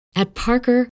At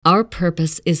Parker, our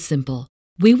purpose is simple.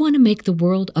 We want to make the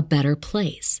world a better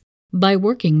place by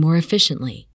working more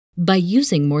efficiently, by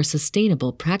using more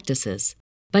sustainable practices,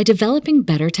 by developing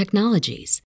better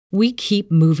technologies. We keep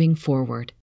moving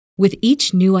forward. With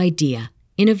each new idea,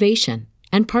 innovation,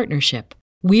 and partnership,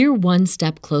 we're one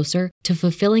step closer to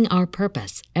fulfilling our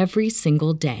purpose every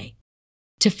single day.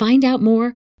 To find out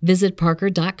more, visit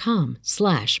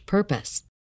parker.com/purpose.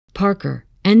 Parker,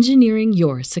 engineering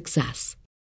your success.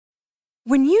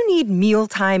 When you need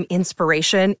mealtime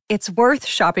inspiration, it's worth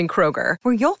shopping Kroger,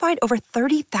 where you'll find over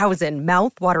 30,000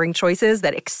 mouth-watering choices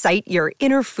that excite your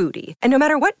inner foodie. And no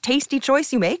matter what tasty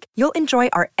choice you make, you'll enjoy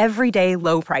our everyday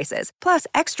low prices, plus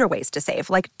extra ways to save,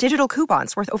 like digital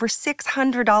coupons worth over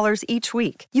 $600 each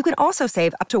week. You can also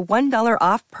save up to $1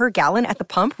 off per gallon at the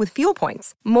pump with fuel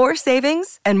points. More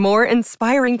savings and more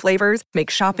inspiring flavors make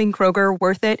shopping Kroger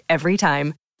worth it every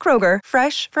time. Kroger,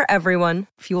 fresh for everyone.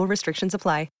 Fuel restrictions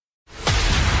apply.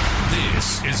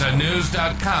 This is a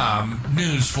News.com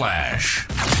news flash.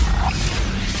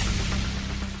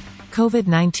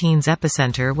 COVID-19's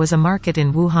epicenter was a market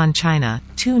in Wuhan, China,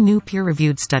 2 new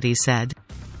peer-reviewed studies said.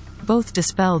 Both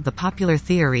dispelled the popular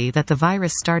theory that the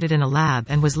virus started in a lab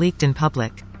and was leaked in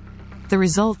public. The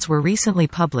results were recently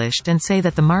published and say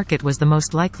that the market was the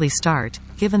most likely start,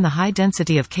 given the high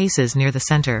density of cases near the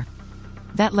center.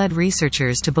 That led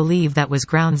researchers to believe that was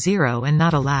ground zero and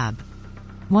not a lab.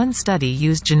 One study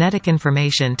used genetic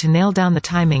information to nail down the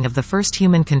timing of the first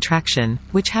human contraction,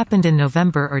 which happened in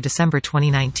November or December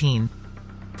 2019.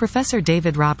 Professor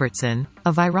David Robertson,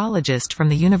 a virologist from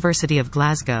the University of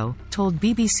Glasgow, told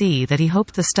BBC that he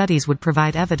hoped the studies would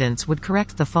provide evidence would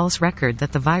correct the false record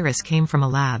that the virus came from a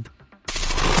lab.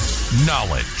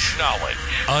 Knowledge.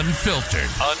 Unfiltered.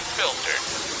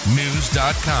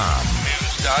 News.com.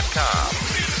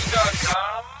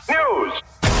 News.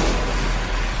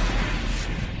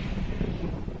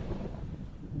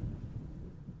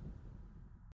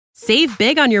 Save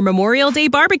big on your Memorial Day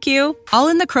barbecue, all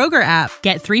in the Kroger app.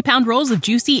 Get 3-pound rolls of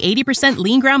juicy 80%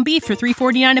 lean ground beef for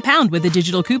 $3.49 a pound with a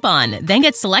digital coupon. Then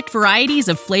get select varieties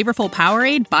of flavorful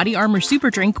Powerade, Body Armor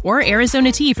Super Drink, or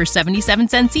Arizona tea for 77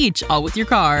 cents each, all with your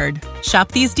card.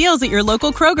 Shop these deals at your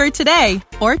local Kroger today,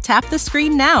 or tap the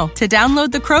screen now to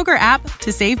download the Kroger app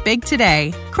to save big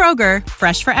today. Kroger,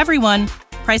 fresh for everyone.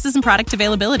 Prices and product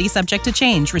availability subject to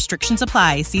change. Restrictions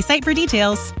apply. See site for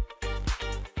details.